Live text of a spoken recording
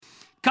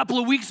A couple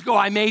of weeks ago,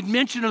 I made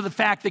mention of the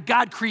fact that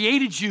God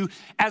created you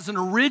as an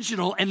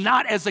original and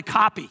not as a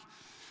copy,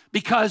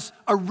 because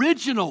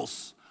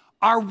originals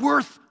are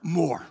worth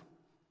more.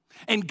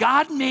 And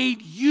God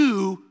made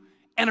you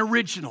an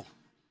original.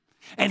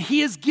 And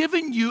He has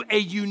given you a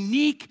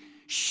unique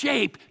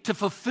shape to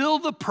fulfill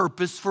the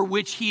purpose for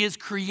which He has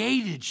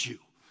created you.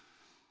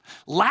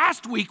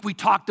 Last week, we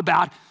talked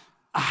about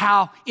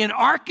how in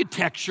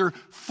architecture,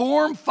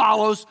 form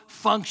follows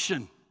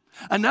function.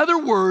 In other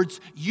words,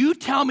 you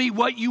tell me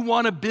what you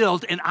want to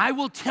build, and I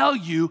will tell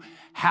you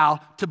how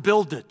to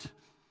build it.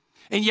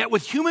 And yet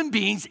with human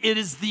beings, it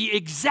is the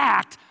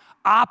exact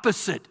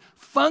opposite.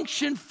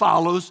 Function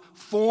follows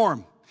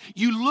form.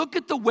 You look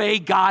at the way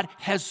God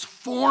has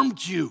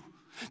formed you,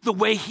 the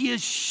way He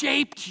has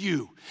shaped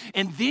you,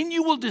 and then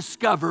you will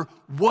discover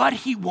what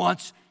He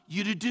wants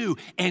you to do.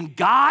 And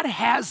God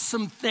has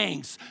some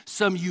things,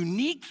 some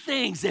unique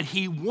things that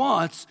He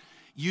wants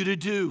you to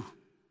do.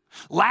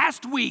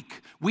 Last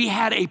week, we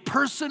had a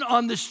person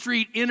on the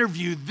street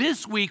interview.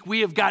 This week,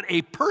 we have got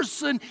a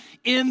person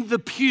in the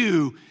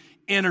pew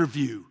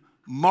interview.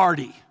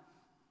 Marty.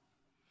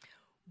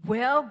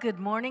 Well, good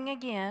morning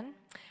again.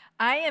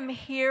 I am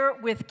here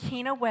with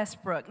Keena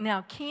Westbrook.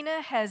 Now,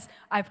 Keena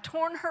I've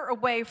torn her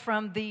away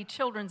from the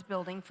children's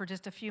building for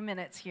just a few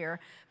minutes here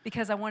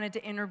because I wanted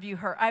to interview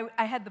her.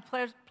 I had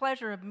the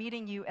pleasure of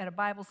meeting you at a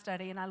Bible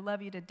study, and I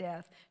love you to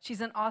death.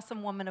 She's an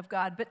awesome woman of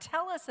God. But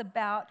tell us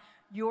about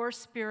your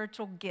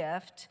spiritual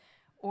gift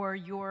or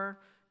what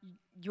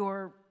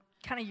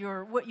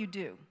you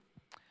do.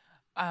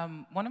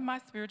 One of my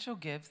spiritual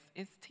gifts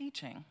is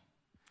teaching.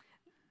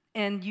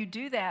 And you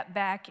do that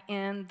back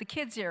in the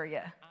kids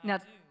area. I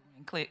do.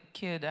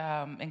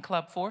 In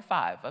Club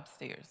 4-5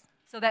 upstairs.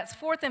 So that's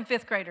 4th and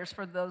 5th graders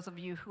for those of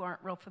you who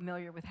aren't real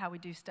familiar with how we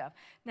do stuff.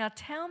 Now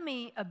tell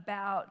me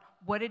about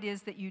what it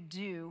is that you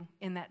do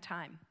in that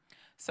time.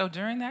 So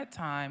during that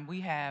time,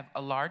 we have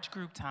a large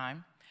group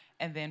time.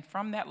 And then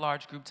from that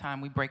large group time,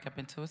 we break up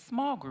into a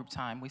small group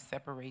time. We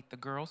separate the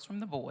girls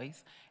from the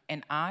boys.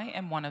 And I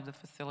am one of the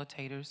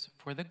facilitators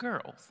for the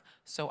girls.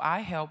 So I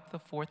help the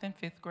 4th and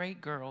 5th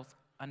grade girls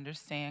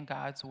understand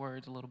God's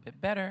word a little bit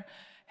better,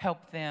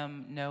 help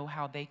them know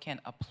how they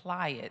can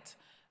apply it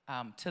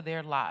to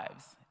their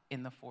lives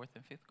in the 4th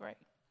and 5th grade.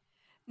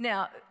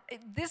 Now,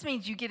 this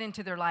means you get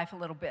into their life a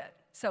little bit.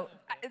 So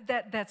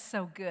that's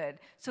so good.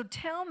 So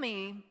tell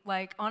me,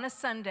 like on a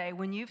Sunday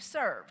when you've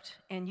served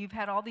and you've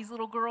had all these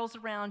little girls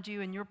around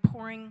you and you're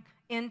pouring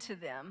into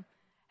them,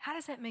 how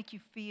does that make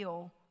you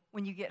feel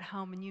when you get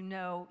home and you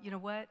know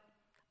what?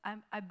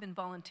 I've been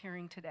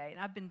volunteering today and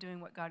I've been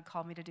doing what God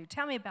called me to do.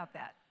 Tell me about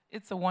that.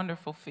 It's a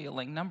wonderful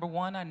feeling. Number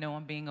one, I know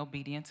I'm being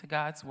obedient to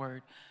God's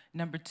word.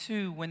 Number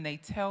two, when they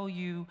tell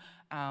you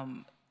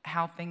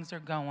how things are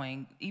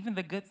going, even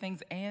the good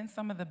things and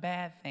some of the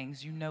bad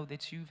things, you know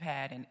that you've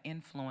had an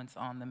influence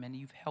on them and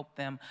you've helped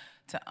them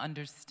to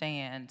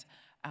understand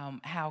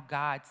how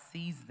God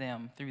sees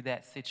them through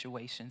that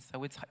situation.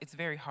 So it's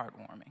very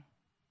heartwarming.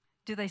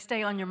 Do they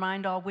stay on your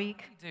mind all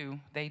week?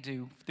 They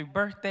do. Through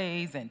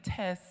birthdays and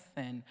tests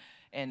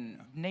and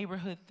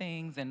neighborhood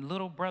things and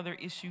little brother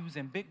issues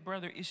and big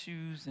brother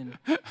issues, and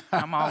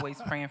I'm always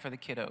praying for the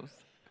kiddos.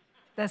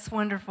 That's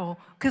wonderful,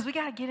 because we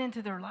got to get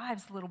into their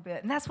lives a little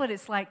bit, and that's what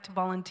it's like to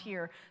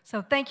volunteer.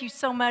 So thank you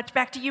so much.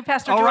 Back to you,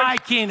 Pastor George. All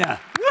right, Keena.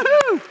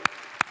 Woo-hoo!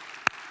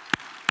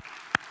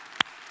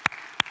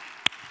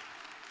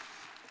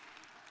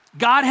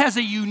 God has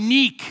a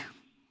unique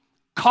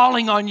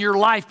calling on your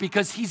life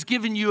because He's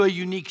given you a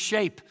unique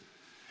shape.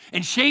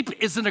 And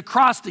SHAPE is an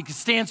acrostic. It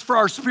stands for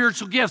our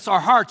spiritual gifts,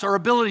 our hearts, our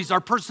abilities, our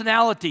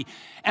personality,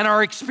 and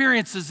our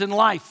experiences in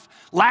life.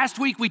 Last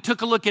week, we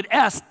took a look at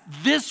S.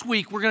 This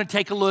week, we're going to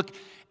take a look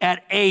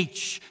at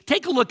H.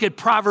 Take a look at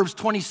Proverbs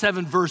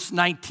 27, verse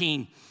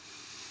 19.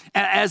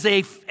 As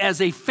a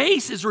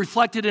face is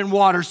reflected in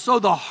water, so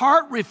the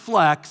heart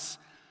reflects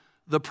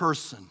the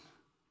person.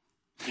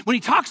 When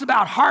he talks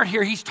about heart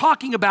here, he's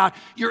talking about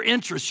your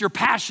interests, your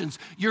passions,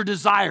 your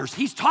desires.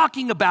 He's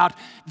talking about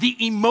the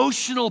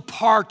emotional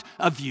part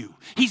of you.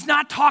 He's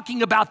not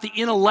talking about the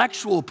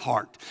intellectual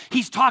part.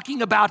 He's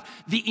talking about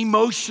the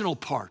emotional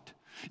part.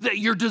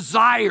 Your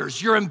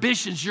desires, your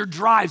ambitions, your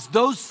drives,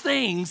 those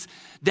things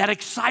that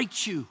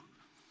excite you.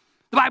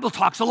 The Bible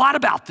talks a lot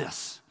about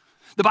this.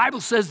 The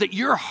Bible says that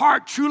your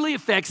heart truly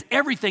affects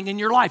everything in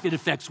your life. It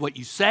affects what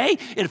you say,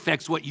 it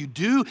affects what you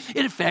do,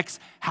 it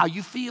affects how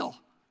you feel.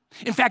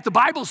 In fact, the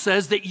Bible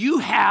says that you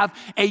have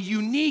a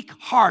unique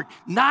heart,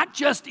 not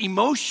just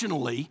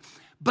emotionally,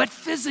 but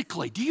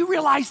physically. Do you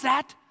realize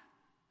that?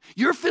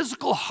 Your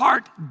physical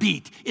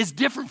heartbeat is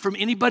different from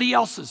anybody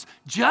else's,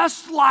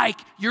 just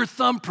like your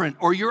thumbprint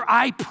or your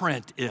eye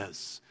print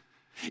is.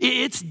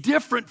 It's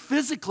different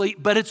physically,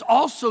 but it's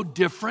also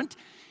different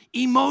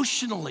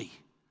emotionally.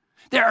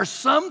 There are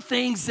some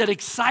things that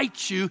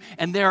excite you,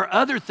 and there are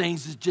other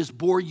things that just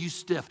bore you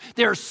stiff.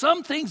 There are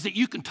some things that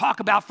you can talk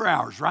about for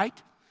hours, right?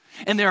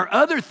 And there are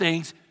other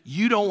things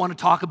you don't want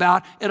to talk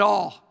about at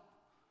all.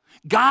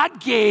 God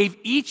gave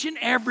each and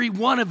every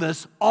one of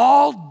us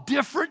all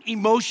different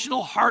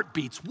emotional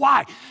heartbeats.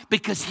 Why?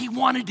 Because he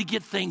wanted to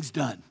get things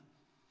done.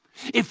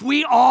 If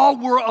we all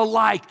were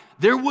alike,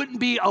 there wouldn't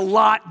be a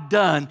lot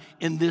done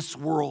in this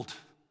world.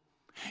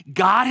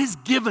 God has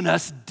given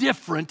us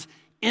different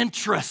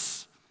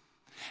interests.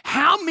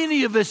 How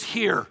many of us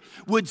here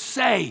would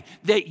say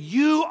that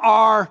you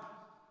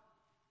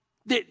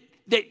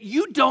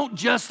don't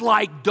just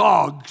like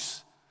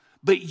dogs,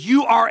 but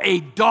you are a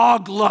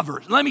dog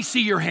lover? Let me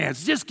see your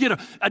hands. Just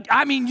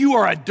you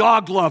are a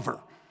dog lover.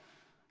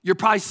 You're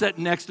probably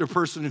sitting next to a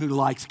person who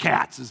likes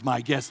cats, is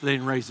my guess. They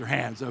didn't raise their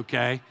hands,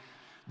 okay?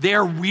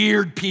 They're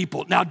weird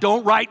people. Now,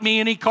 don't write me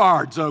any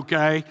cards,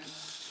 okay?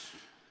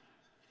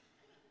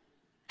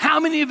 How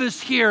many of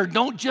us here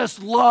don't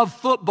just love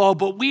football,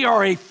 but we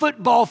are a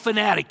football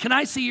fanatic? Can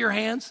I see your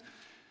hands?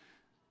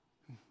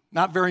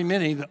 Not very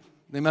many.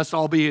 They must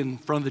all be in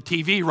front of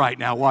the TV right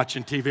now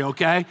watching TV,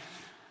 okay?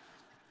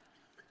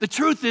 The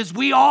truth is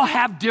we all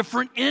have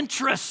different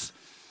interests.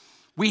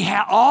 We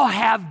all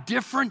have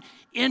different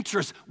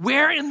interests.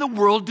 Where in the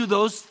world do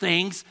those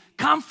things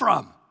come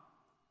from?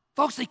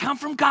 Folks, they come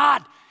from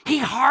God. He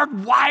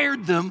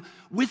hardwired them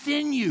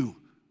within you.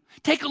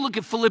 Take a look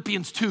at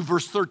Philippians 2,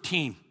 verse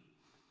 13.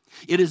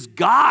 It is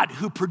God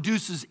who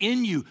produces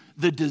in you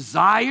the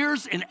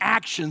desires and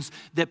actions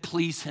that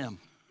please him.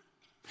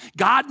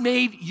 God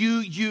made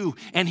you,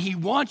 and he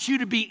wants you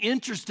to be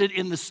interested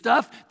in the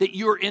stuff that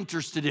you're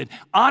interested in.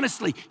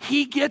 Honestly,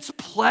 he gets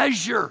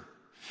pleasure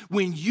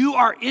when you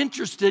are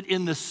interested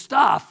in the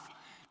stuff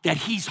that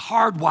he's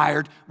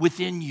hardwired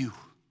within you.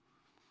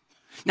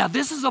 Now,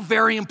 this is a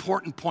very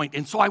important point,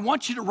 and so I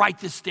want you to write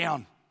this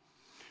down.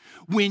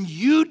 When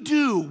you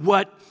do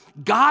what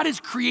God has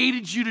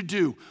created you to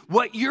do,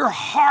 what your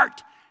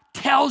heart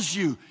tells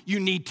you you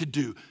need to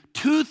do,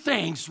 two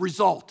things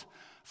result: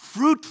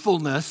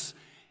 fruitfulness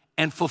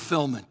and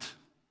fulfillment.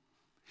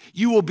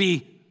 You will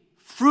be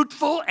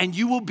fruitful and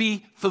you will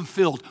be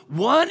fulfilled.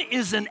 One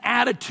is an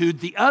attitude,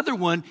 the other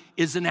one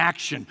is an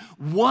action.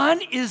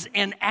 One is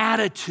an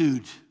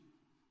attitude.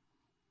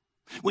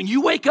 When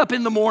you wake up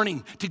in the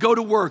morning to go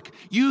to work,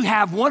 you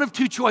have one of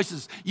two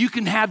choices. You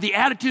can have the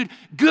attitude,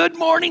 "Good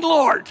morning,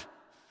 Lord,"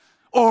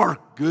 or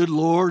 "Good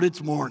Lord,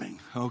 it's morning,"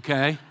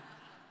 okay?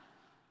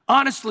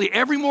 Honestly,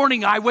 every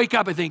morning I wake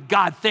up, I think,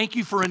 God, thank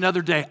you for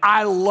another day.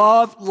 I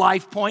love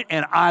LifePoint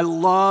and I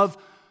love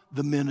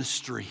the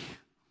ministry.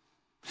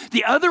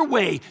 The other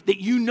way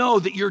that you know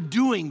that you're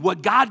doing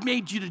what God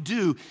made you to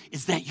do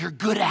is that you're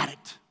good at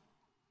it.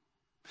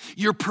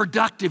 You're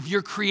productive,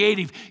 you're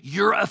creative,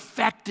 you're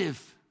effective.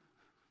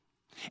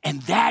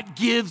 And that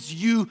gives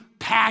you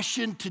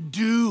passion to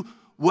do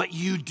what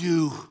you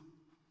do.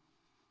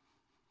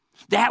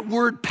 That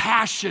word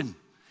passion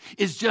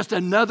is just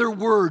another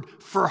word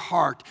for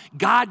heart.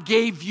 God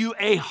gave you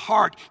a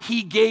heart.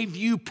 He gave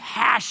you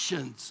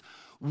passions.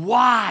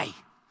 Why?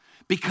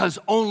 Because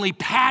only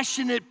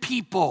passionate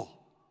people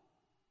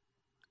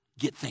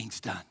get things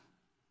done.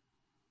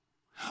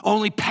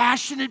 Only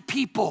passionate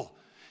people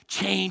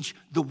change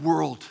the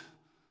world.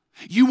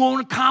 You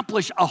won't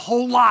accomplish a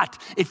whole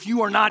lot if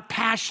you are not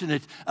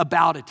passionate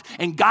about it.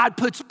 And God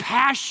puts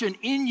passion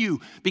in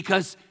you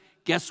because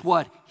guess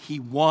what? He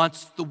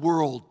wants the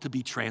world to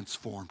be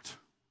transformed.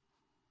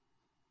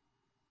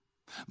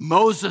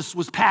 Moses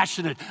was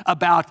passionate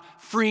about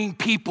freeing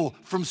people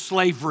from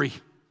slavery.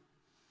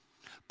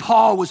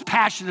 Paul was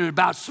passionate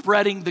about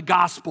spreading the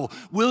gospel.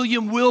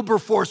 William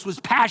Wilberforce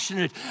was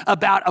passionate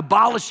about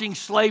abolishing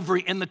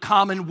slavery in the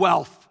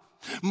Commonwealth.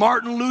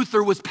 Martin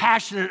Luther was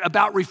passionate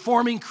about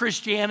reforming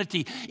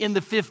Christianity in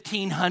the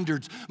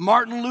 1500s.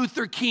 Martin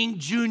Luther King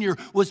Jr.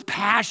 was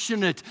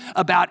passionate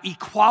about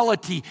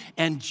equality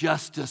and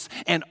justice.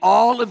 And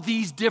all of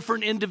these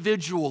different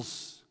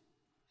individuals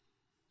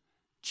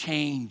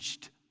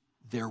changed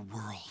their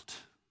world.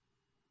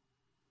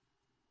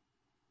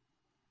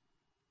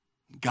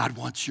 God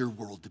wants your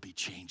world to be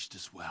changed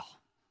as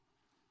well.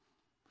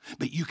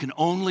 But you can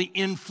only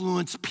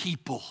influence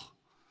people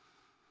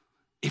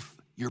if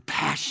you're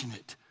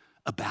passionate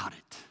about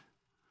it.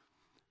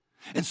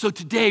 And so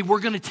today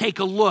we're going to take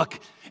a look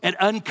at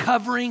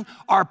uncovering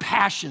our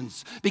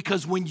passions,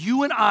 because when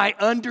you and I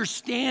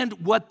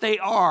understand what they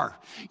are,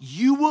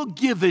 you will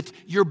give it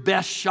your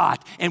best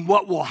shot. And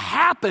what will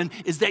happen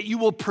is that you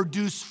will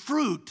produce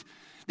fruit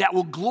that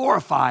will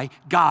glorify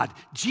God.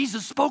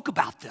 Jesus spoke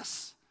about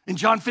this. In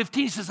John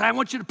 15, he says, I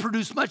want you to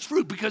produce much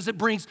fruit because it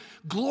brings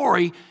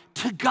glory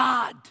to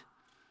God.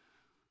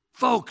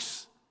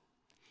 Folks,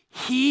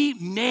 he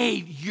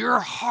made your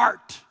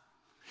heart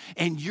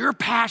and your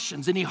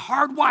passions, and he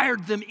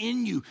hardwired them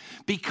in you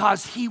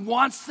because he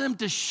wants them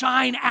to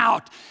shine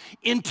out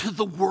into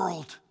the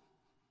world.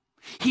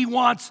 He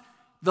wants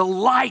the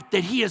light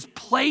that he has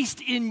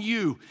placed in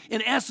you,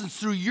 in essence,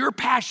 through your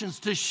passions,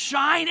 to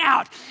shine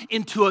out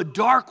into a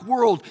dark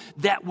world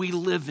that we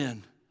live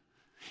in.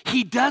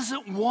 He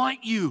doesn't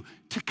want you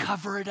to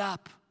cover it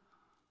up.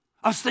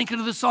 I was thinking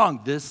of the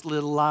song, "This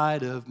little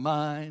light of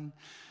mine,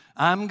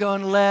 I'm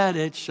gonna let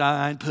it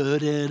shine,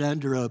 put it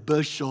under a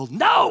bushel."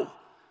 No!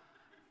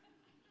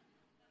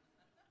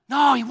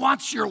 No, he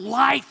wants your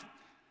light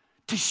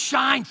to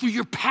shine through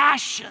your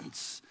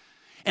passions.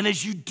 And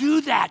as you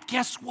do that,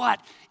 guess what?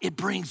 It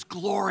brings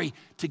glory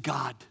to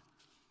God.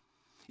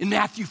 In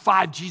Matthew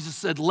 5, Jesus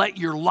said, let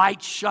your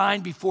light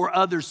shine before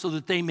others so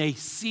that they may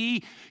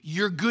see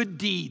your good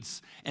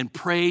deeds and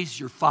praise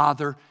your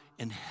Father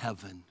in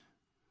heaven.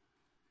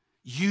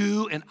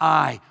 You and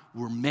I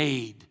were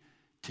made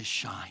to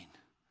shine.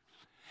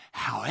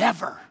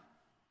 However,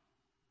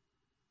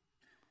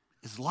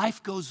 as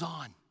life goes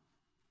on,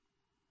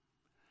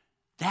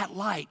 that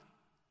light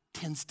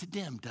tends to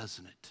dim,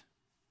 doesn't it?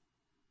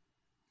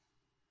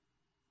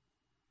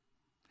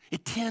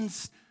 It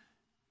tends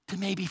to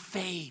maybe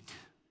fade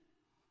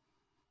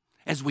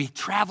as we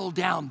travel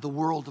down the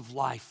world of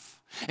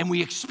life and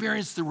we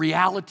experience the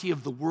reality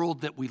of the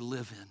world that we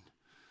live in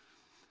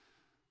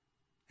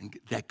and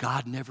that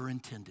God never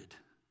intended.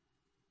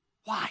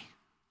 Why?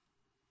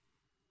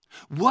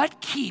 What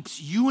keeps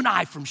you and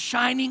I from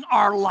shining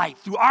our light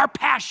through our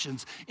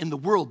passions in the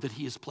world that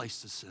he has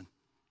placed us in?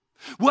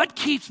 What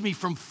keeps me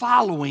from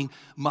following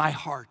my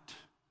heart?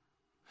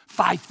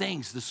 5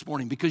 things this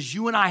morning, because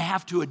you and I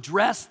have to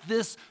address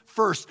this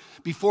first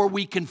before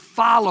we can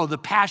follow the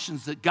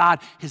passions that God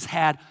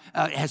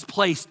has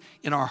placed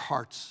in our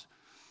hearts.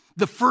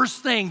 The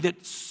first thing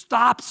that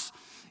stops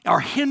or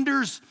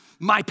hinders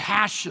my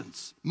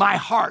passions, my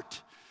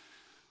heart,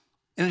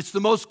 and it's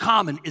the most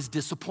common, is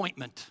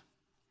disappointment.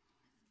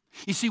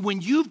 You see, when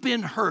you've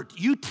been hurt,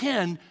 you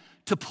tend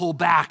to pull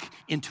back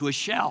into a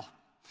shell.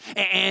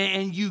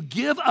 And you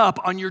give up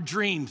on your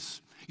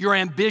dreams, your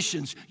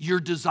ambitions, your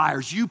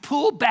desires. You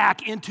pull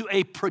back into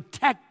a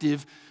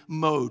protective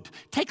mode.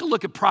 Take a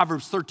look at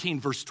Proverbs 13,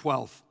 verse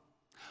 12.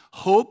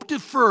 Hope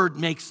deferred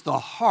makes the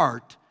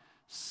heart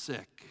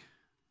sick.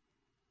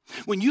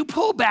 When you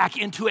pull back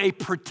into a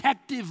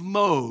protective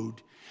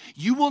mode,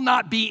 you will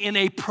not be in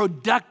a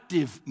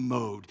productive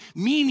mode,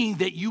 meaning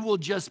that you will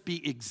just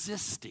be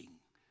existing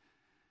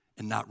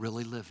and not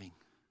really living.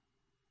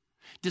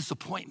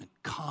 Disappointment,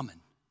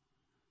 common.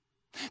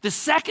 The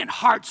second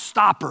heart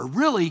stopper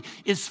really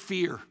is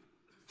fear.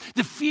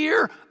 The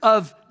fear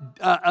of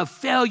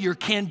failure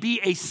can be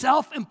a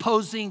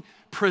self-imposing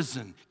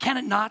prison, can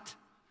it not?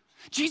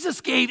 Jesus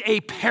gave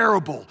a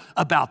parable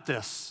about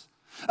this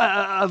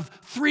of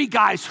 3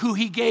 guys who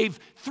he gave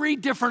 3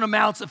 different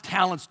amounts of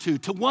talents to.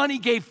 To one he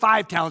gave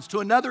 5 talents, to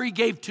another he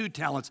gave 2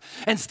 talents,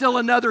 and still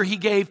another he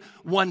gave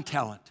 1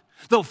 talent.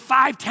 The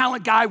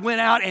 5-talent guy went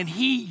out and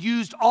he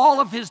used all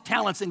of his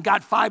talents and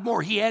got 5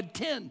 more. He had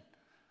 10.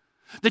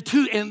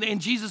 And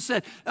Jesus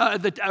said,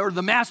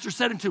 the master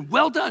said unto him,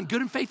 well done,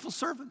 good and faithful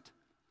servant.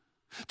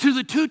 To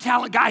the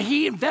 2-talent guy,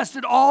 he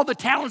invested all the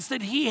talents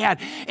that he had,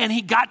 and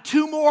he got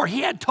 2 more.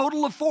 He had a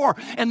total of 4,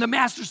 and the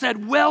master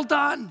said, well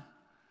done.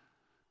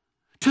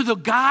 To the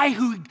guy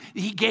who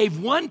he gave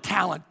 1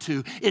 talent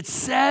to, it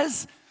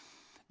says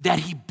that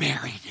he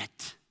buried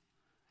it.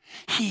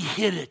 He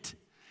hid it.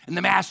 And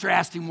the master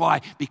asked him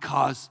why?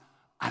 Because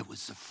I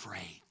was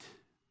afraid.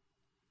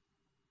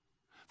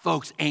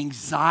 Folks,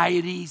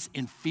 anxieties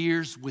and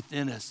fears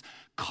within us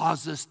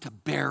cause us to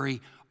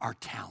bury our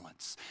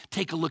talents.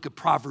 Take a look at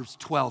Proverbs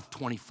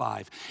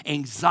 12:25.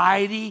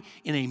 Anxiety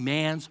in a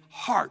man's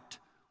heart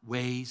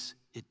weighs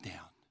it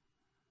down.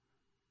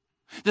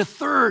 The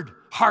third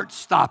heart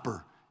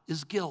stopper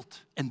is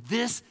guilt. And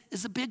this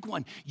is a big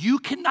one. You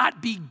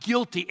cannot be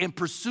guilty and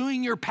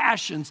pursuing your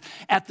passions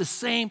at the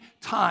same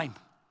time.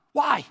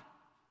 Why?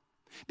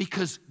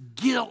 Because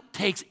guilt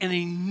takes an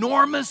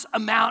enormous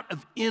amount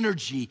of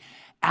energy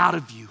out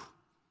of you.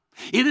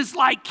 It is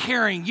like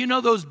carrying, you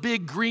know, those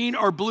big green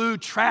or blue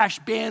trash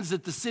bins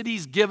that the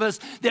cities give us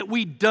that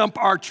we dump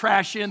our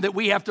trash in, that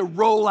we have to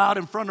roll out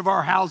in front of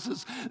our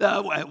houses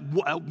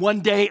 1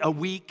 day a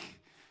week.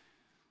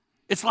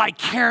 It's like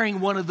carrying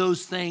one of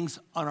those things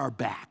on our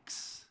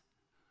backs.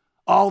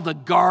 All the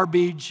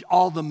garbage,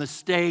 all the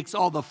mistakes,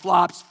 all the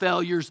flops,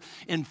 failures,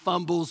 and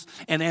fumbles.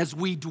 And as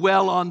we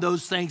dwell on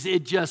those things,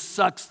 it just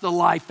sucks the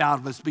life out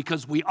of us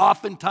because we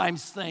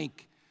oftentimes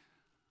think,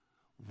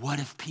 what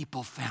if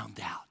people found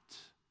out?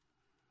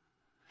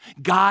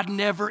 God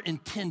never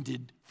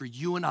intended for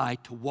you and I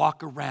to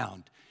walk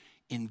around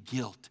in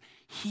guilt.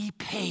 He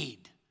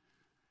paid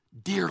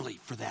dearly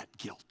for that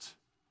guilt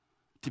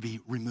to be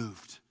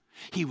removed.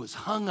 He was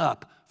hung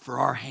up for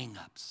our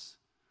hang-ups.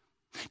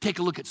 Take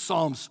a look at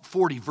Psalms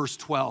 40, verse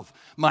 12.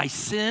 My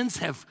sins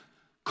have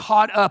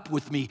caught up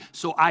with me,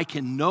 so I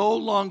can no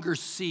longer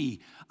see.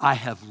 I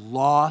have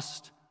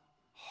lost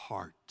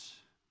heart.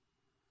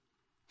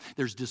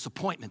 There's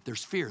disappointment,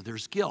 there's fear,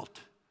 there's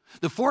guilt.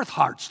 The fourth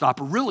heart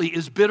stopper really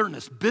is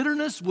bitterness.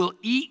 Bitterness will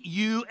eat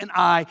you and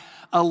I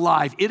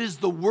alive. It is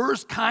the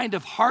worst kind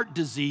of heart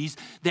disease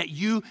that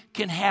you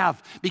can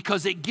have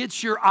because it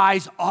gets your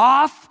eyes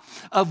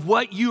off of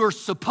what you are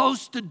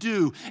supposed to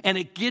do, and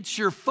it gets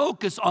your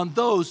focus on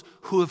those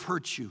who have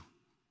hurt you.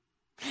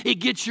 It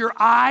gets your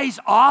eyes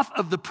off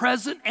of the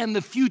present and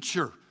the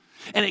future,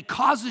 and it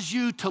causes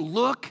you to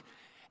look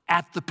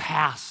at the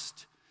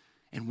past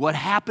And what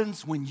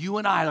happens when you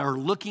and I are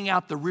looking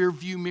out the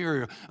rearview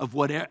mirror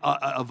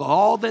of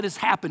all that has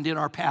happened in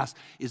our past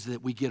is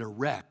that we get a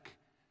wreck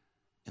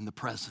in the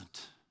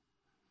present.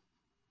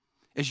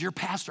 As your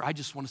pastor, I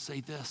just want to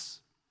say this.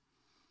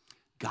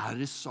 God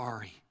is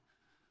sorry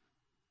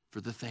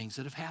for the things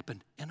that have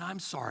happened. And I'm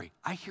sorry.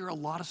 I hear a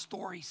lot of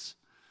stories.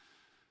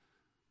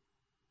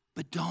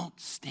 But don't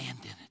stand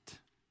in it.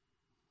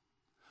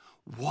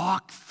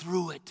 Walk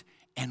through it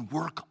and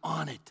work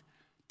on it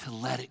to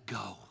let it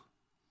go.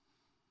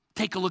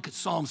 Take a look at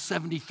Psalm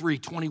 73,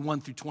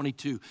 21 through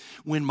 22.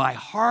 When my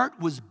heart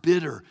was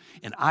bitter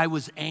and I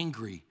was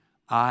angry,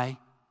 I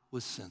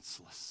was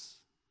senseless.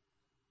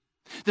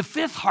 The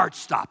fifth heart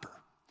stopper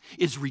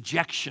is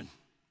rejection.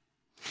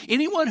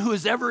 Anyone who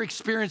has ever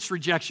experienced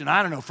rejection,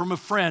 I don't know, from a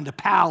friend, a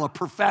pal, a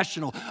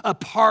professional, a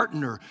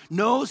partner,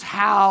 knows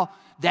how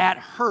that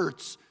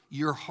hurts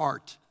your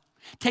heart.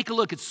 Take a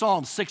look at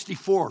Psalm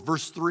 64,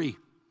 verse 3.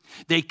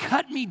 They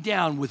cut me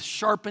down with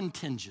sharpened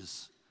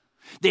tinges.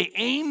 They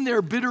aim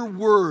their bitter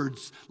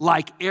words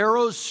like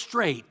arrows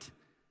straight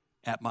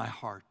at my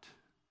heart.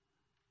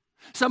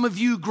 Some of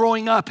you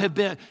growing up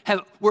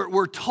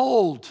were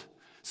told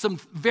some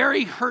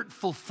very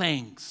hurtful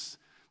things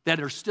that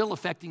are still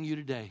affecting you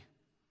today.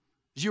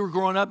 As you were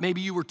growing up,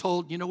 maybe you were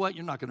told, you know what,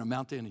 you're not going to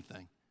amount to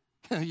anything.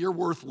 You're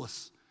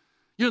worthless.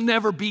 You'll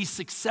never be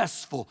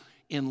successful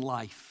in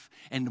life.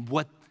 And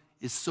what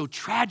is so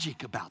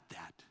tragic about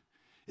that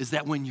is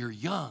that when you're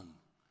young,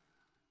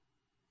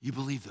 you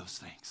believe those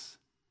things.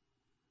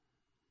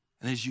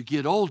 And as you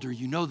get older,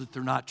 you know that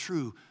they're not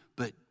true,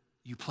 but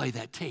you play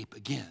that tape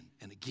again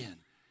and again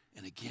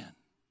and again.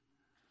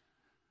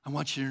 I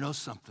want you to know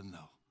something, though.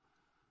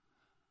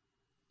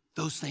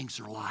 Those things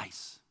are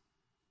lies.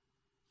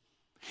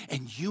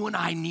 And you and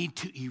I need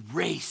to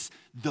erase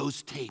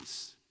those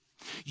tapes.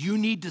 You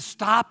need to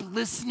stop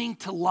listening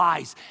to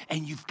lies,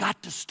 and you've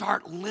got to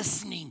start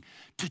listening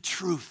to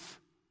truth.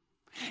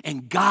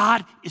 And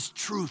God is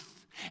truth.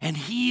 And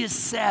He has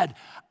said,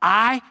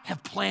 I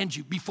have planned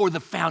you. Before the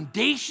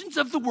foundations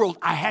of the world,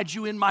 I had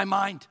you in my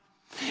mind.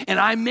 And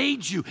I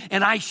made you,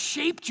 and I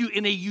shaped you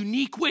in a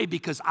unique way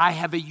because I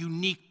have a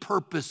unique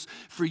purpose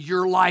for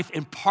your life.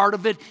 And part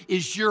of it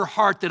is your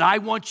heart that I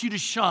want you to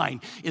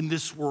shine in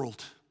this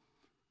world.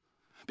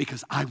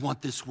 Because I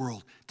want this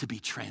world to be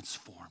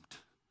transformed.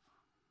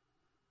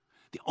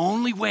 The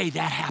only way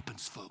that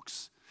happens,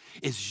 folks,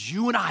 is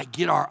you and I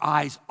get our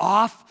eyes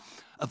off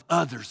of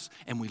others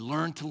and we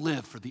learn to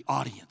live for the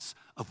audience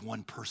of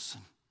one person.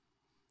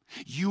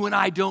 You and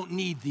I don't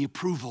need the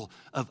approval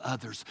of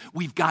others.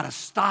 We've got to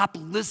stop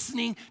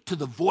listening to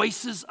the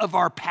voices of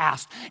our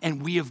past,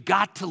 and we have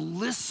got to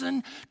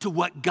listen to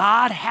what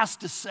God has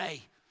to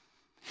say.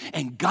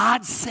 And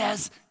God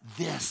says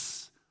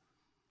this: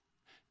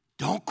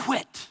 don't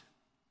quit.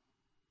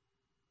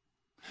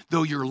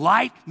 Though your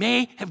light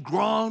may have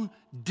grown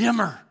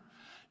dimmer,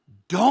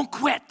 don't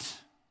quit.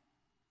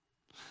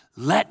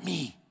 Let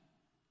me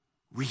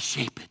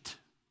reshape it.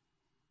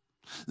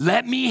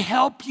 Let me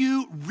help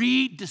you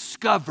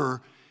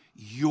rediscover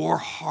your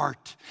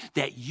heart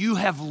that you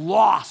have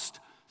lost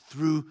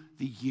through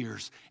the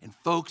years. And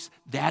folks,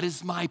 that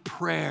is my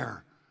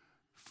prayer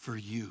for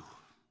you,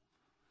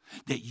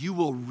 that you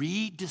will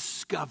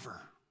rediscover,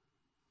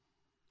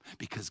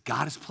 because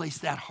God has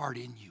placed that heart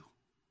in you,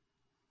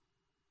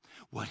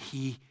 what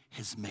He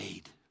has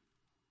made.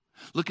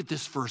 Look at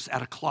this verse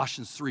out of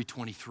Colossians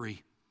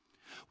 3:23.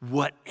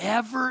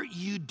 Whatever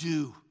you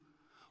do,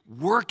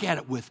 work at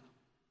it with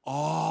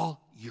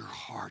all your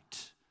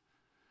heart,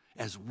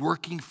 as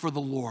working for the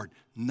Lord,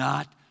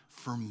 not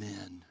for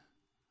men.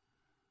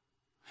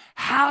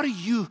 How do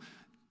you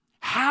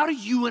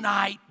and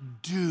I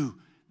do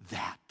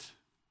that?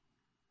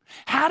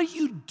 How do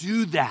you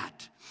do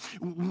that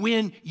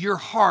when your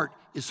heart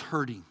is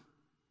hurting?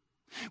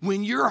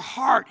 When your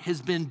heart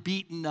has been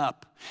beaten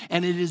up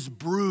and it is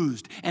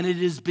bruised and it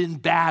has been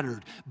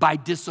battered by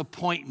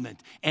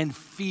disappointment and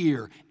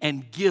fear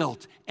and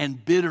guilt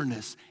and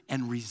bitterness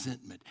and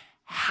resentment.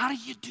 How do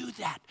you do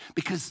that?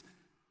 Because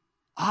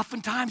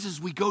oftentimes as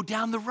we go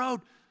down the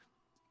road,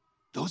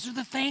 those are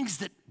the things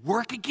that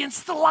work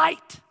against the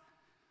light.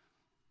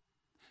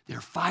 There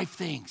are 5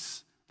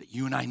 things that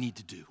you and I need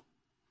to do.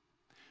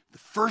 The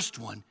first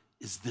one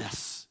is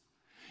this: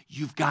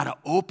 you've got to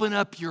open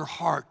up your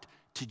heart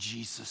to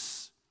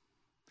Jesus.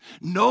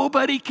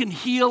 Nobody can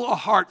heal a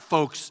heart,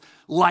 folks,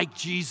 like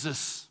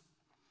Jesus.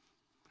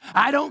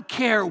 I don't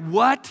care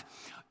what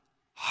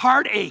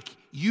heartache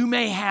you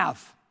may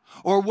have,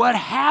 or what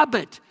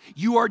habit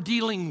you are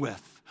dealing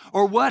with,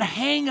 or what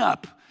hang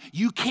up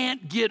you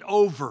can't get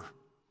over.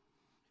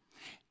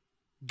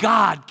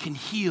 God can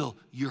heal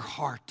your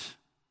heart.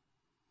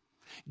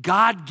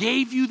 God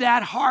gave you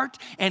that heart,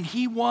 and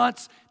He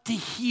wants to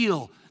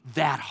heal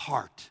that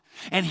heart.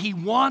 And He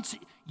wants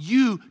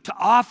you to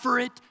offer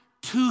it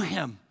to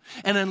Him.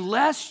 And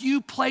unless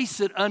you place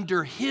it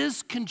under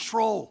His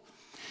control,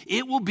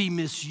 it will be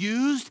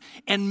misused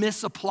and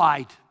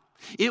misapplied.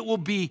 It will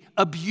be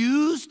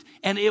abused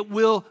and it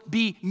will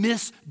be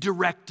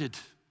misdirected.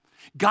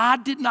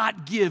 God did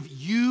not give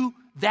you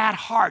that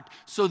heart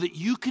so that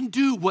you can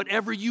do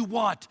whatever you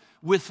want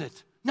with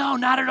it. No,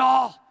 not at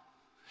all.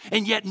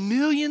 And yet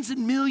millions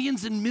and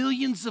millions and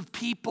millions of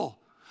people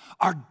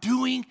are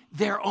doing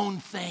their own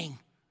thing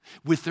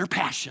with their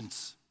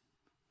passions.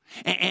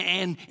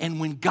 And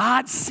when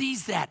God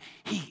sees that,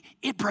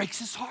 it breaks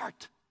his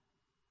heart.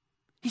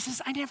 He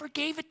says, I never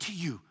gave it to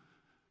you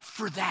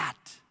for that.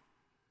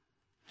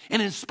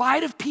 And in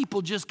spite of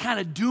people just kind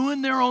of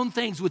doing their own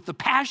things with the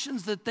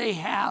passions that they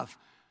have,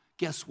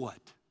 guess what?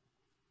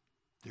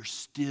 They're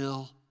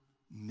still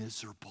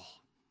miserable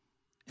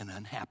and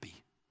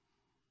unhappy.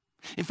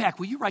 In fact,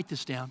 will you write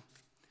this down?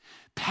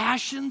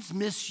 Passions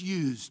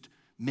misused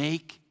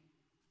make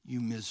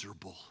you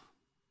miserable.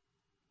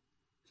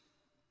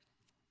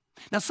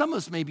 Now, some of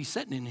us may be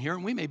sitting in here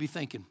and we may be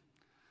thinking,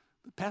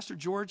 but Pastor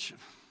George,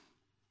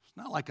 it's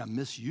not like I'm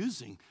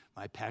misusing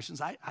my passions.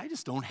 I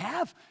just don't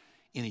have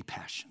any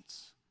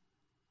passions.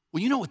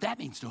 Well, you know what that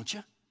means, don't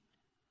you?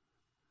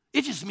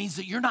 It just means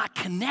that you're not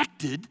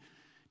connected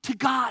to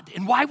God.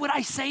 And why would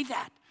I say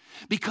that?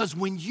 Because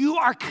when you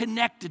are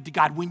connected to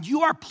God, when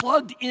you are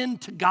plugged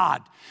into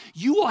God,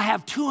 you will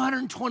have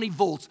 220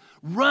 volts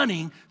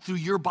running through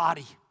your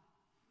body.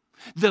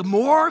 The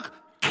more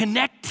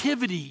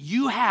connectivity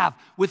you have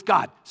with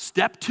God,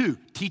 step 2,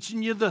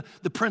 teaching you the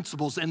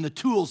principles and the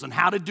tools and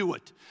how to do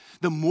it.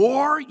 The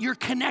more you're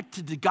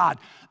connected to God,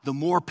 the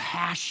more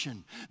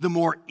passion, the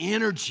more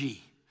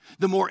energy,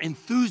 the more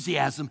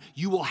enthusiasm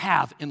you will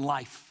have in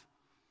life.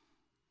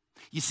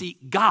 You see,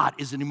 God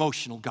is an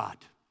emotional God.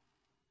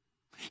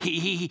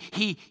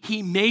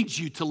 He made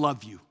you to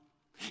love you.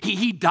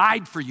 He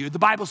died for you. The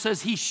Bible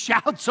says he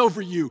shouts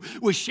over you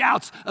with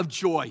shouts of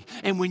joy.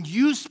 And when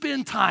you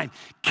spend time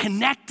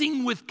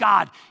connecting with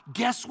God,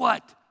 guess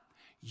what?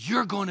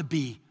 You're going to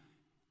be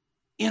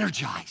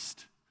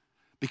energized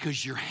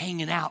because you're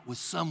hanging out with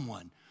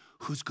someone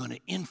who's going to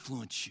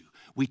influence you.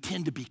 We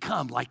tend to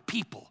become like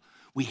people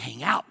we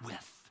hang out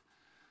with.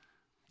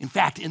 In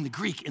fact, in the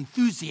Greek,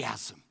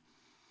 enthusiasm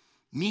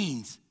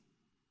means,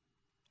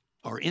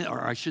 or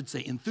I should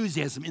say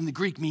enthusiasm in the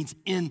Greek means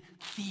in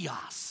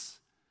theos,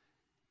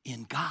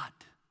 in God.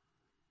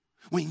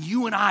 When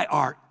you and I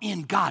are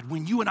in God,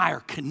 when you and I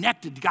are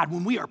connected to God,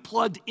 when we are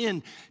plugged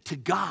in to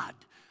God,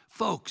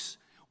 folks,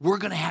 we're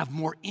going to have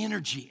more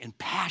energy and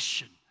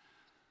passion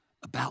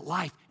about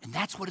life. And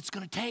that's what it's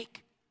going to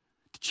take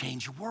to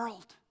change your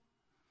world.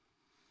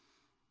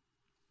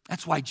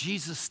 That's why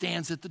Jesus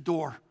stands at the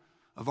door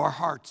of our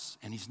hearts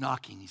and he's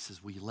knocking. He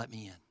says, will you let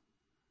me in?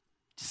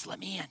 Just let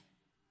me in.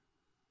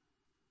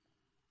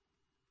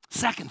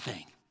 Second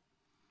thing,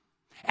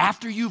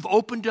 after you've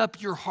opened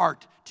up your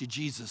heart to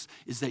Jesus,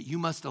 is that you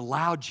must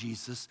allow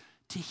Jesus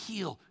to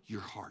heal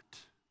your heart.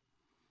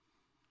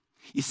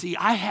 You see,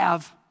 I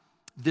have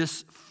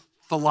this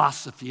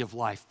philosophy of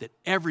life that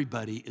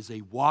everybody is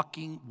a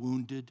walking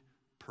wounded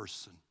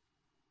person.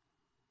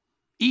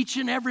 Each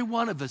and every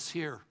one of us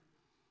here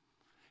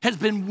has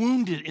been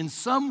wounded in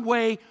some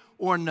way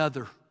or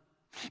another.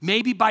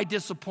 Maybe by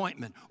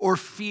disappointment or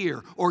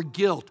fear or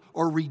guilt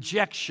or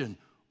rejection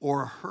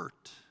or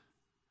hurt.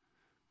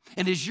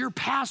 And as your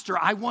pastor,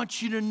 I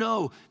want you to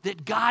know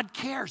that God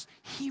cares.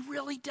 He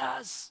really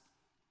does.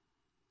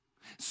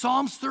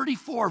 Psalms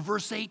 34,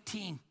 verse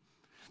 18.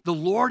 The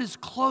Lord is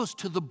close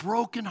to the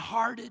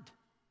brokenhearted,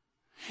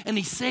 and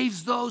he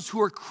saves those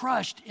who are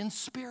crushed in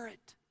spirit.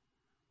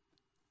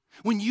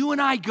 When you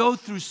and I go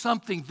through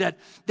something that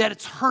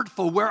it's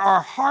hurtful, where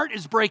our heart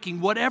is breaking,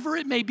 whatever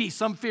it may be,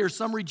 some fear,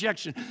 some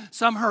rejection,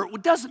 some hurt,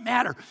 it doesn't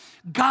matter.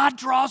 God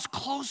draws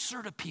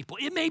closer to people.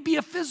 It may be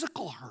a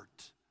physical hurt.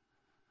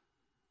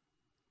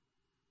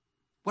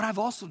 What I've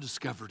also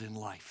discovered in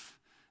life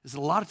is that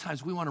a lot of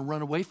times we want to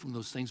run away from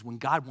those things when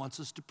God wants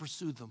us to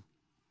pursue them.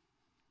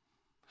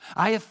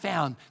 I have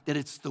found that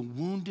it's the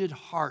wounded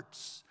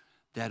hearts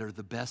that are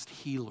the best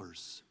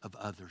healers of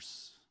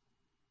others.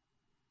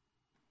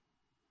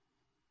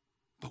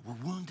 But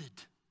we're wounded,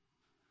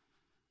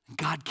 and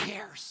God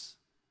cares.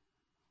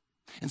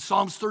 In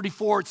Psalms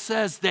 34, it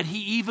says that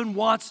he even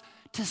wants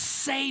to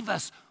save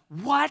us.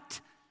 What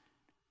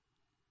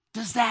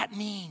does that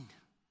mean?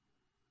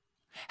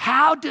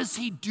 How does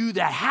he do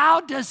that?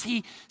 How does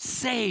he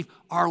save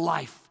our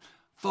life?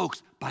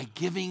 Folks, by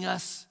giving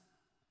us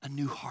a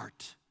new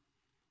heart.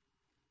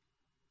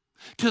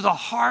 To the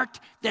heart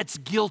that's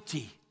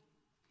guilty,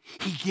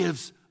 he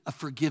gives a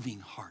forgiving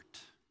heart.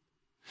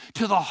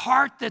 To the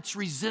heart that's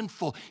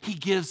resentful, he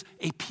gives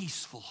a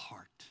peaceful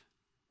heart.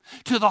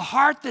 To the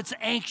heart that's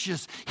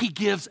anxious, he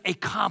gives a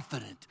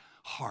confident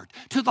heart.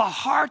 To the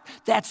heart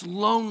that's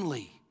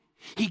lonely,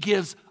 he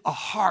gives a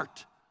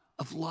heart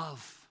of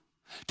love.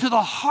 To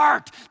the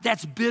heart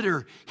that's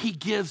bitter, he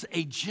gives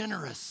a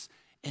generous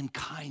and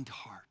kind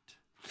heart.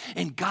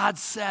 And God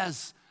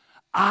says,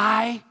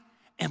 I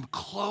am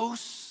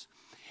close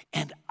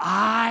and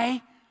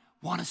I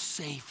want to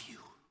save you.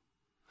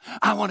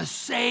 I want to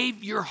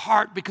save your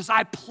heart because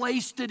I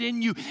placed it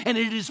in you and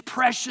it is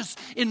precious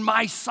in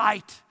my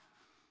sight.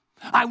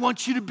 I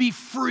want you to be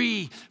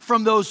free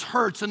from those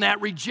hurts and that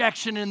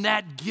rejection and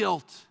that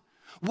guilt.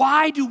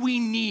 Why do we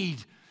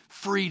need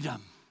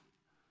freedom?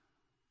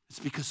 It's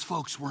because,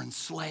 folks, we're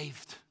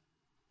enslaved.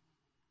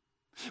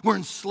 We're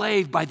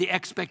enslaved by the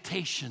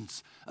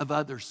expectations of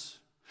others.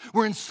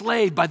 We're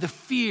enslaved by the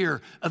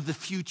fear of the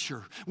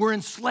future. We're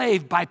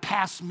enslaved by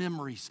past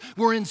memories.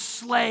 We're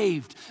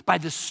enslaved by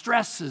the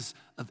stresses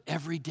of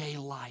everyday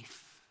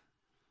life.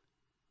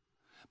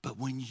 But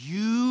when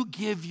you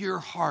give your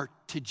heart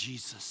to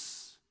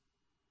Jesus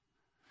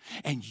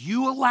and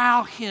you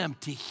allow him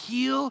to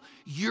heal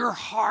your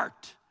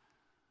heart,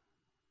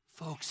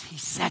 folks, he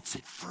sets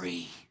it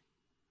free.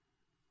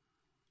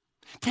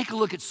 Take a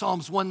look at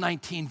Psalms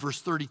 119,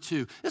 verse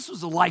 32. This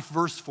was a life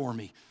verse for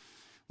me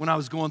when I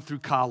was going through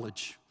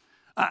college.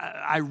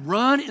 I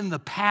run in the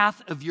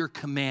path of your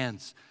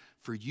commands,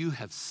 for you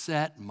have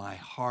set my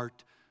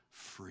heart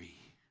free.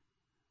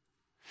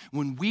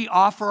 When we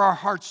offer our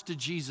hearts to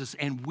Jesus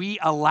and we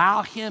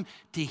allow him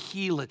to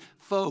heal it,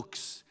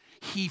 folks,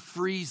 he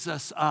frees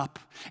us up.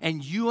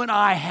 And you and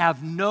I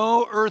have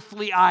no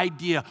earthly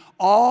idea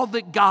all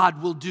that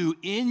God will do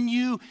in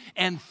you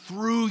and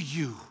through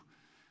you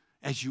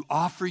as you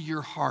offer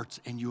your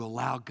hearts and you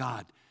allow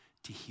God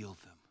to heal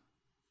them.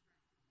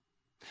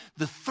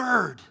 The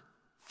third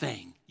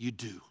thing you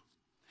do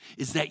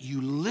is that you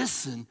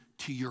listen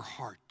to your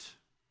heart.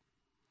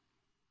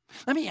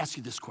 Let me ask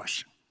you this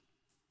question.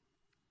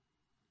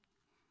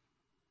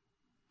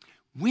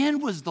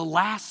 When was the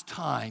last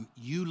time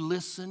you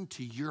listened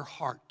to your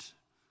heart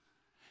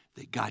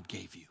that God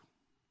gave you?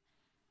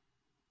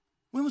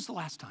 When was the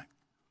last time?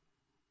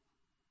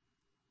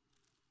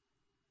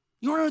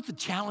 You want to know what the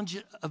challenge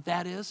of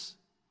that is?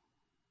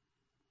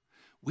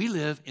 We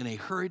live in a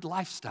hurried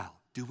lifestyle,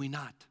 do we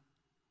not?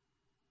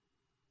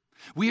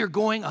 We are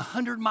going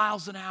 100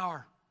 miles an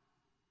hour.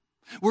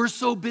 We're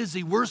so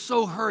busy, we're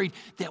so hurried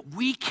that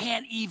we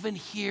can't even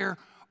hear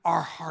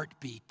our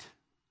heartbeat.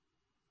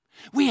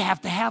 We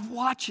have to have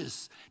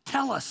watches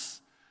tell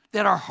us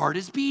that our heart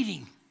is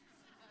beating.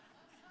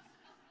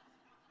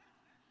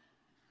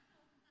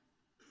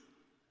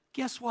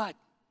 Guess what?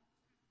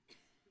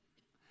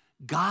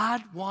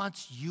 God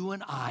wants you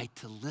and I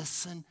to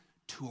listen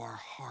to our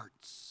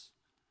hearts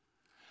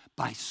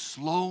by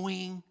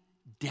slowing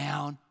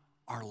down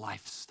our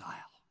lifestyle.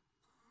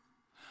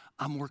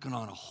 I'm working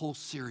on a whole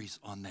series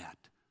on that,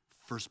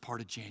 first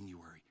part of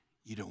January.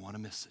 You don't want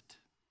to miss it.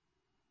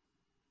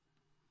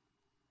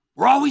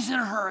 We're always in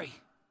a hurry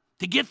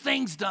to get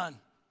things done.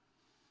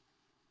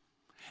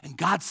 And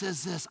God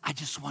says this, I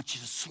just want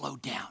you to slow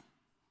down.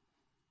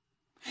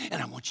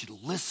 And I want you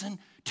to listen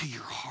to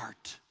your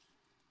heart.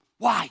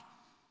 Why?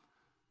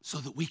 So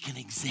that we can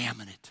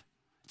examine it.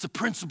 It's a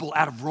principle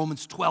out of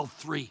Romans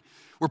 12:3,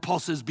 where Paul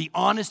says, be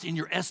honest in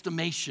your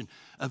estimation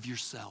of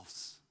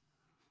yourselves.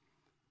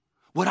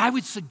 What I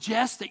would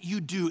suggest that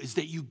you do is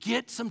that you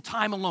get some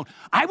time alone.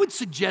 I would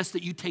suggest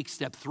that you take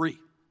step 3.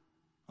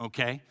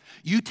 Okay?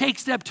 You take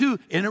step 2,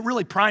 and it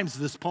really primes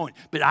this point.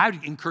 But I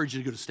would encourage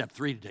you to go to step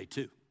 3 today,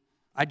 too.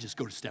 I'd just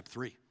go to step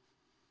 3.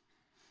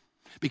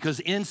 Because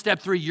in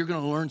step 3, you're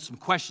going to learn some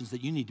questions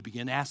that you need to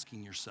begin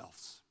asking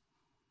yourselves.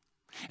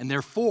 And there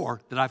are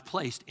 4 that I've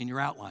placed in your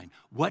outline.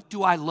 What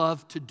do I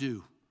love to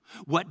do?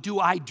 What do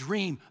I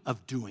dream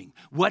of doing?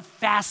 What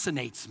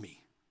fascinates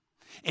me?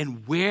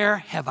 And where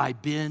have I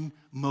been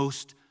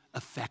most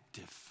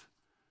effective?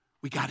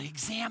 We got to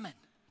examine.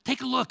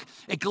 Take a look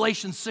at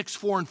Galatians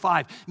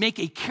 6:4-5. Make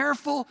a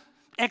careful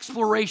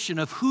exploration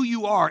of who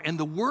you are and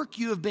the work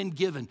you have been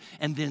given,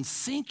 and then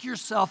sink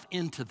yourself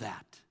into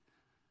that.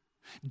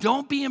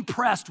 Don't be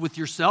impressed with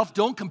yourself.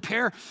 Don't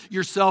compare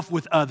yourself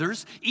with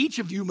others. Each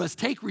of you must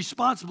take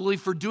responsibility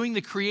for doing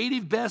the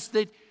creative best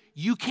that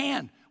you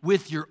can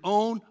with your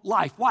own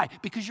life. Why?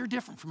 Because you're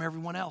different from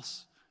everyone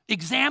else.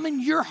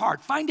 Examine your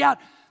heart. Find out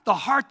the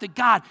heart that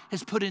God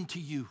has put into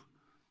you.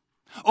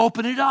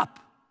 Open it up.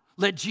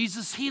 Let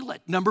Jesus heal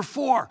it. Number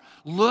 4,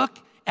 look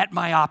at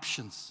my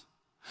options.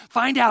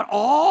 Find out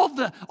all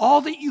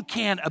that you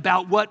can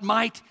about what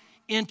might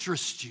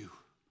interest you.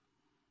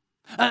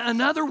 In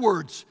other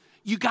words,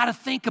 you got to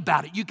think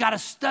about it. You got to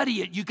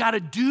study it. You got to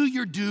do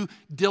your due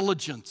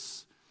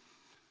diligence.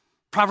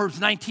 Proverbs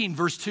 19,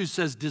 verse 2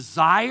 says,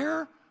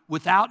 desire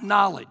without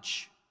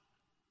knowledge.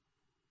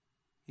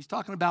 He's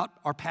talking about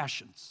our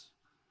passions.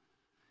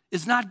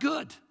 Is not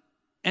good.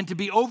 And to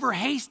be over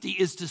hasty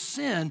is to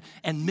sin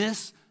and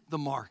miss the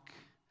mark.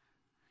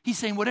 He's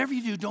saying, whatever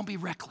you do, don't be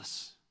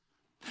reckless.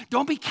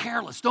 Don't be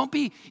careless. Don't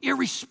be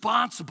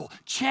irresponsible.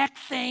 Check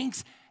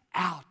things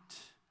out.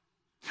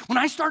 When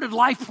I started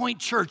Life Point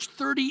Church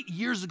 30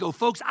 years ago,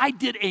 folks, I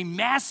did a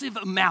massive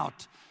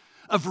amount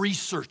of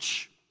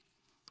research.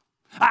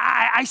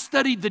 I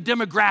studied the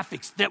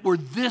demographics that were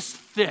this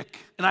thick,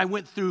 and I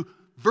went through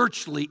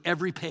virtually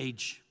every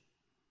page.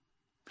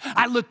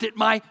 I looked at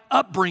my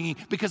upbringing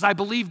because I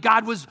believed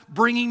God was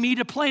bringing me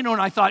to Plano,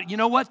 and I thought, you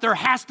know what? There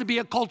has to be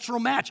a cultural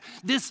match.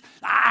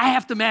 I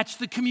have to match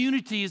the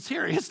community is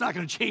here. It's not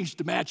going to change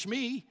to match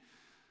me.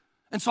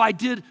 And so I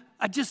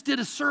just did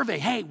a survey.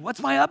 Hey,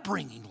 what's my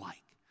upbringing like?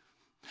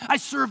 I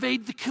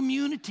surveyed the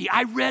community.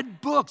 I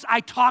read books.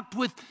 I talked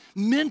with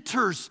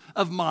mentors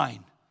of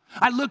mine.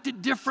 I looked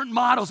at different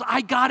models.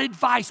 I got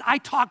advice. I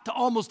talked to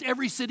almost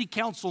every city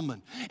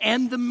councilman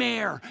and the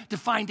mayor to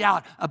find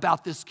out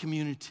about this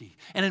community.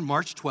 And in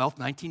March 12th,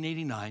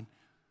 1989,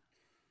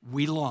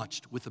 we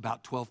launched with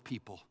about 12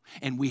 people.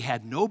 And we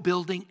had no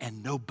building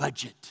and no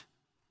budget.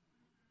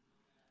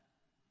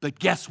 But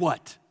guess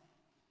what?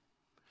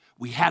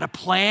 We had a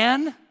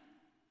plan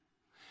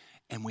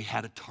and we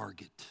had a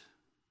target.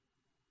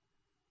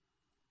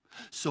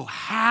 So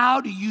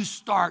how do you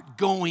start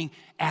going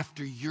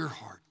after your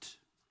heart?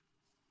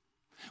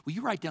 Will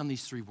you write down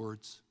these 3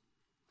 words?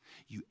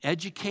 You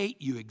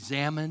educate, you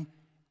examine,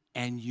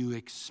 and you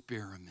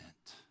experiment.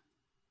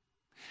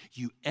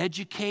 You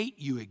educate,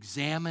 you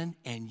examine,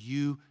 and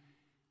you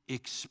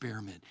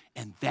experiment.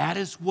 And that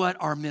is what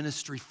our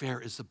ministry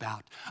fair is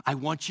about. I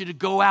want you to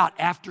go out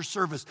after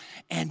service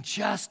and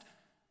just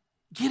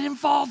get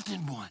involved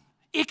in one.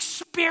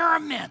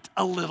 Experiment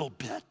a little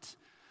bit.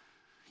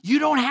 You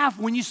don't have,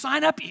 when you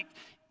sign up,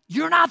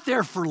 you're not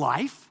there for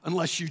life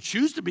unless you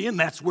choose to be, and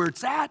that's where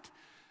it's at.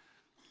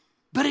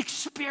 But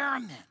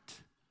experiment.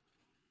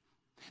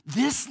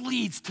 This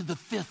leads to the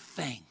 5th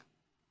thing.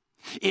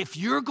 If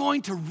you're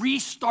going to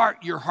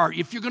restart your heart,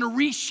 if you're going to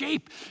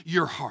reshape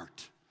your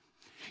heart,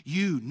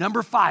 you,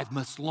 number 5,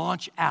 must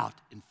launch out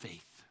in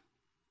faith.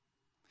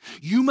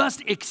 You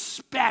must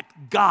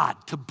expect God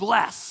to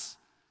bless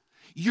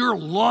your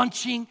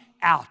launching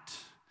out.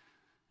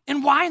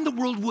 And why in the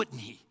world wouldn't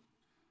He?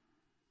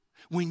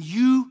 When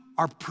you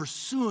are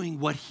pursuing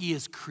what He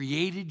has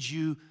created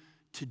you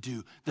to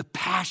do, the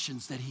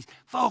passions that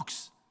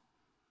folks,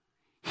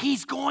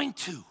 He's going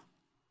to.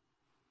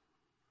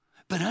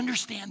 But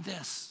understand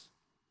this.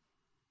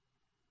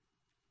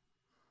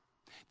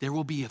 There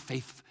will be a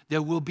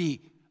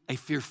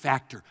fear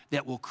factor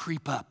that will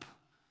creep up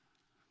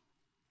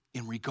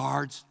in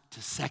regards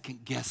to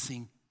second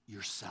guessing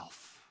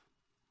yourself.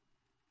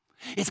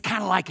 It's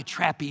kind of like a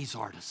trapeze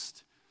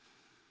artist.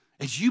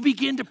 As you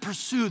begin to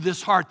pursue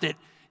this heart that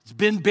has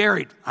been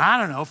buried,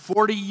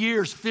 40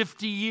 years,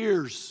 50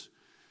 years,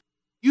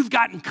 you've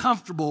gotten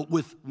comfortable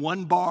with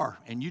one bar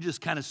and you just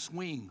kind of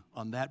swing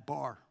on that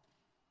bar.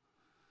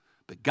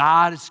 But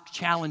God is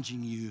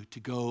challenging you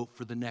to go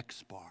for the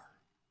next bar.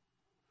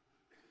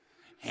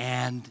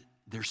 And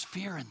there's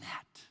fear in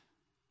that.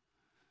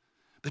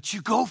 But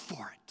you go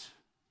for it.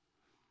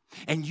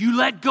 And you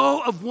let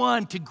go of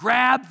one to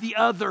grab the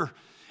other.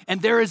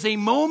 And there is a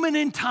moment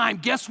in time,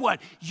 guess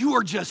what? You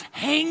are just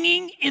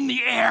hanging in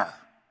the air.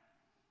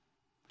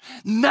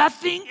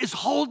 Nothing is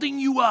holding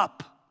you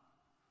up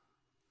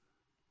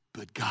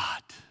but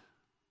God.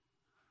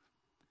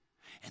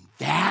 And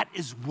that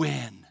is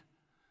when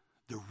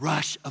the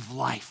rush of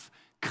life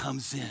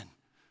comes in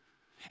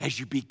as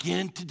you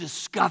begin to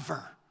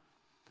discover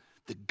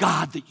the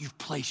God that you've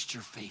placed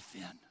your faith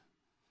in.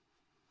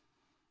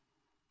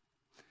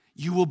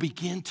 You will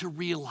begin to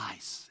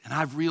realize, and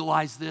I've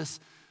realized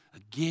this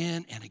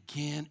again and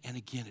again and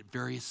again at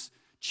various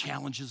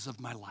challenges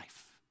of my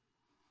life,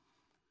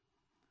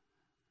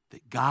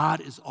 that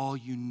God is all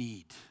you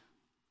need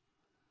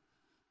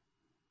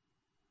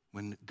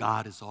when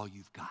God is all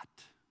you've got.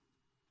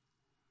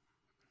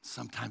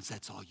 Sometimes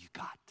that's all you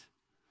got,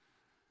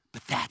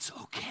 but that's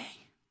okay.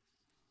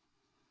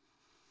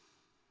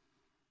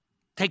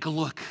 Take a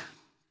look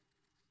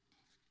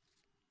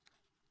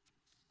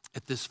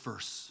at this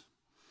verse.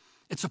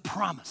 It's a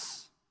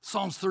promise.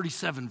 Psalms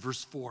 37,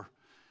 verse 4.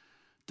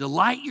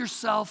 Delight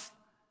yourself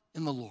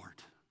in the Lord.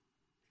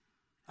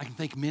 I can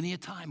think many a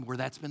time where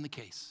that's been the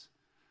case.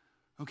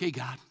 Okay,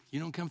 God, you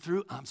don't come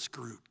through, I'm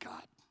screwed,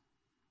 God.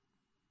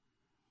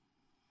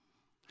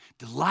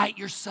 Delight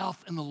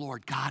yourself in the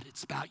Lord. God,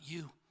 it's about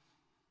you.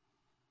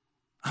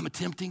 I'm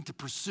attempting to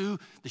pursue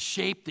the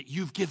shape that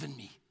you've given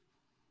me.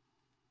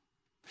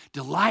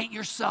 Delight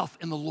yourself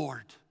in the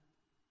Lord.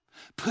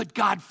 Put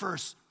God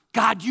first.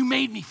 God, you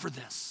made me for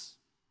this.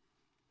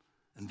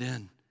 And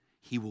then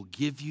He will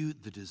give you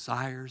the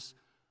desires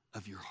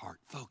of your heart.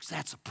 Folks,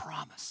 that's a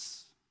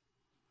promise.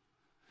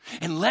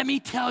 And let me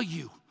tell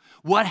you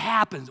what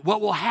happens, what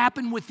will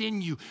happen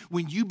within you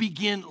when you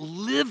begin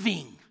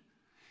living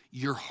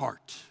your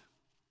heart.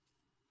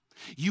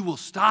 You will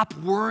stop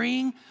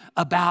worrying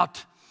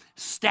about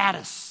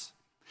status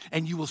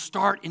and you will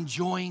start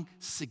enjoying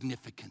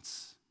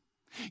significance.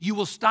 You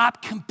will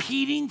stop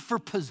competing for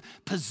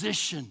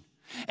position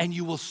and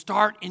you will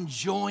start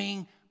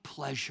enjoying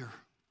pleasure.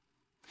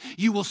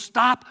 You will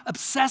stop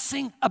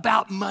obsessing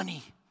about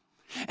money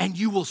and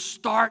you will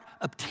start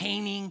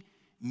obtaining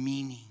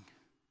meaning.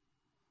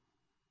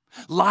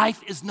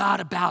 Life is not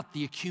about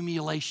the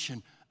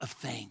accumulation of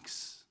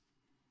things.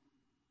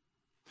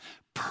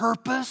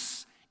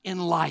 Purpose in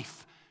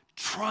life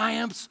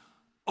triumphs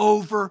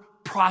over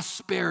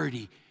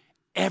prosperity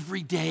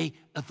every day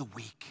of the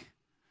week.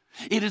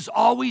 It is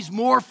always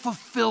more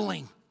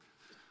fulfilling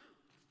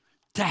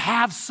to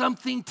have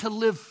something to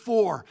live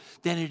for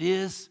than it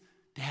is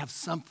to have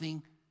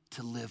something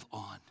to live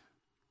on.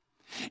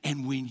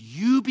 And when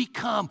you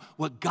become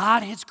what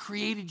God has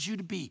created you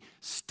to be,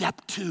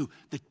 step 2,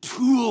 the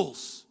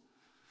tools.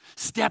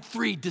 Step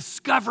 3,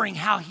 discovering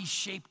how He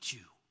shaped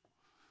you.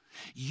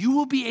 You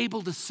will be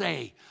able to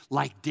say,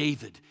 like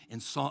David in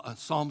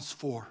Psalms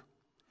 4,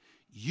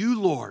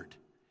 you, Lord,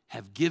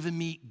 have given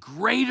me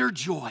greater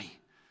joy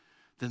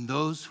than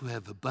those who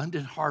have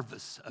abundant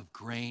harvests of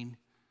grain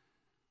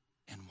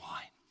and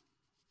wine.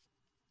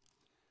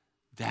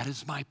 That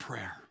is my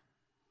prayer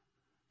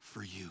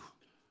for you,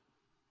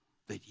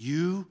 that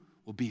you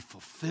will be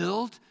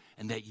fulfilled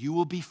and that you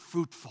will be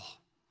fruitful,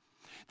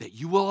 that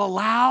you will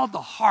allow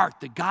the heart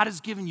that God has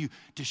given you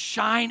to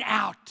shine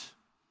out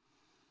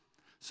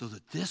so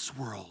that this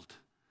world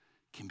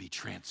can be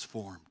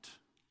transformed.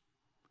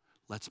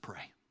 Let's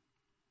pray.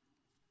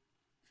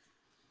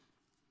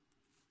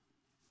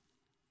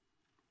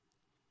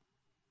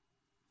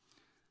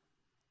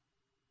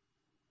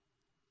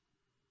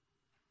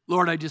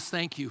 Lord, I just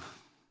thank you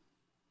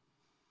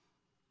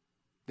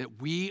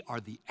that we are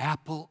the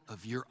apple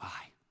of your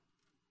eye.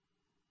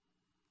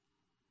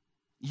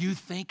 You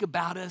think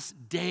about us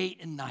day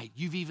and night.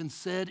 You've even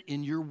said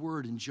in your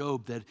word in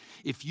Job that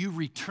if you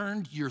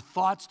returned your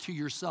thoughts to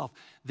yourself,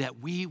 that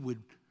we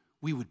would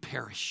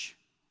perish.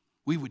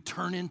 We would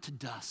turn into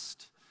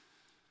dust.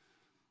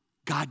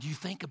 God, you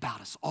think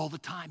about us all the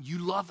time. You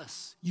love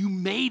us. You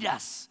made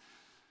us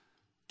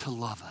to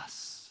love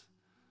us.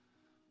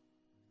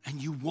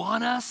 And you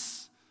want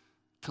us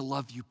to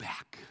love you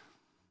back.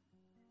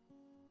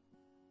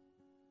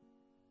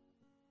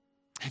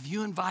 Have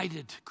you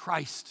invited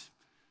Christ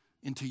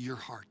into your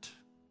heart?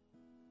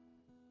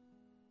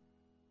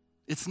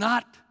 It's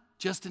not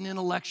just an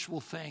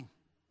intellectual thing.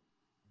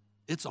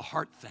 It's a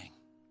heart thing.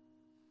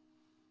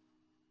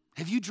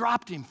 Have you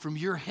dropped him from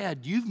your head?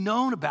 You've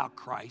known about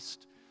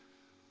Christ.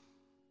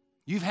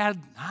 You've had,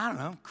 I don't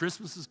know,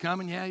 Christmas is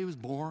coming. Yeah, he was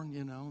born,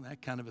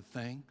 that kind of a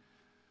thing.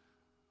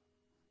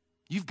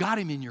 You've got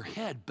him in your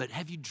head, but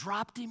have you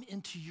dropped him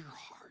into your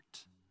heart?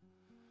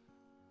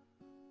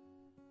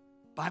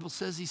 Bible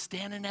says he's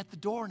standing at the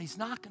door and he's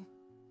knocking.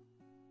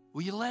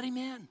 Will you let him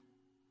in?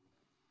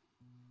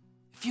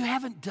 If you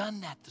haven't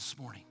done that this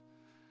morning,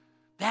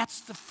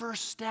 that's the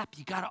first step.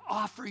 You got to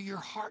offer your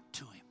heart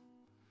to him.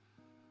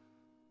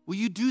 Will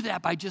you do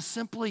that by just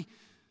simply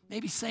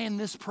maybe saying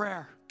this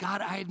prayer?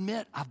 God, I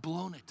admit I've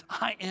blown it.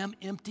 I am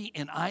empty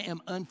and I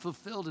am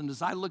unfulfilled. And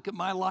as I look at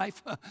my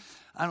life,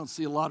 I don't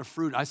see a lot of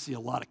fruit. I see a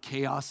lot of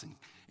chaos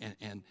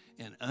and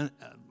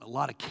a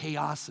lot of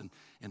chaos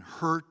and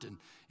hurt and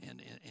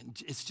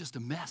it's just a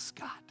mess,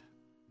 God.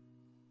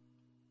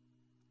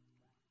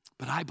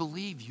 But I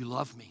believe you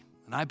love me.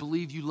 And I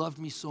believe you loved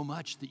me so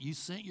much that you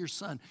sent your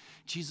son,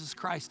 Jesus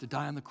Christ, to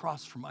die on the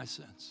cross for my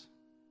sins.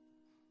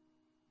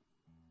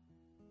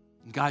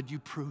 And God, you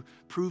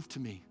proved to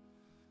me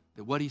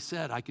that what he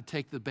said, I could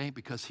take to the bank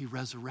because he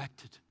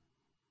resurrected.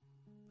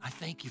 I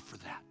thank you for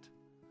that.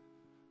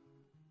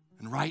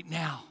 And right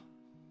now,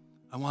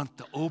 I want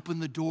to open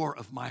the door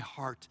of my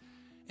heart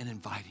and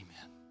invite him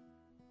in.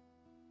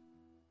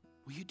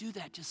 Will you do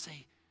that? Just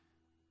say,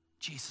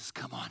 Jesus,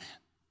 come on in.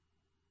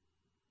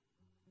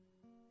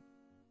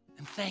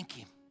 And thank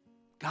him.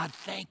 God,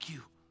 thank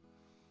you.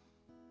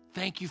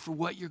 Thank you for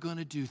what you're going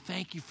to do.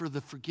 Thank you for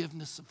the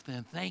forgiveness of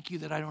sin. Thank you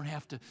that I don't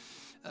have to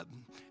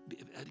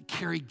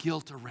carry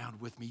guilt around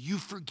with me.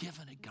 You've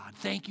forgiven it, God.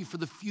 Thank you for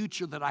the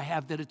future that I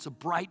have, that it's a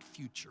bright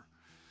future.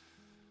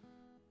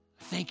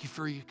 Thank you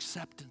for your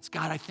acceptance.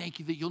 God, I thank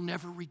you that you'll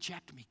never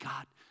reject me,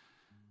 God.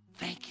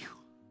 Thank you.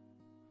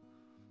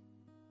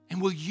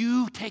 And will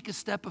you take a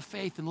step of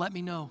faith and let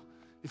me know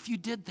if you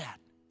did that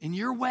in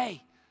your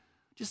way?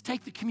 Just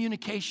take the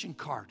communication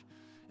card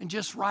and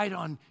just write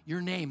on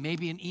your name,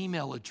 maybe an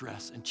email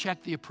address, and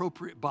check the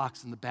appropriate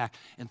box in the back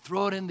and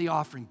throw it in the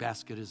offering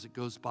basket as it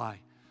goes by.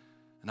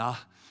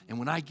 And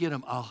when I get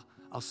them,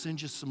 I'll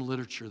send you some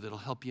literature that'll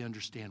help you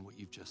understand what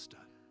you've just done.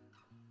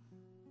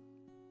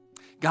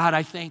 God,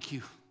 I thank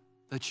you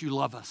that you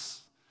love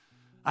us.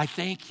 I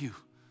thank you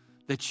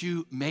that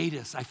you made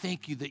us. I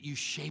thank you that you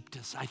shaped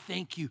us. I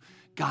thank you,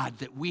 God,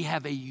 that we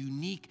have a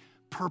unique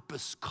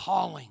purpose,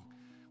 calling.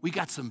 We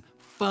got some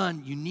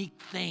fun,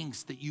 unique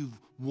things that you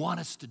want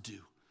us to do.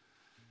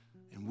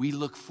 And we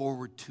look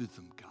forward to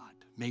them, God.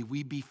 May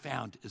we be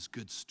found as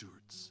good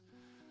stewards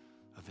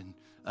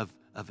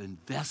of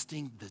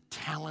investing the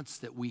talents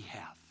that we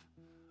have,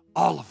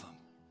 all of them,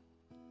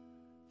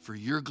 for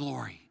your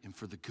glory and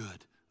for the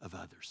good of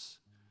others.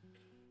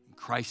 In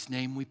Christ's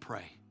name we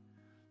pray.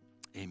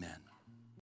 Amen.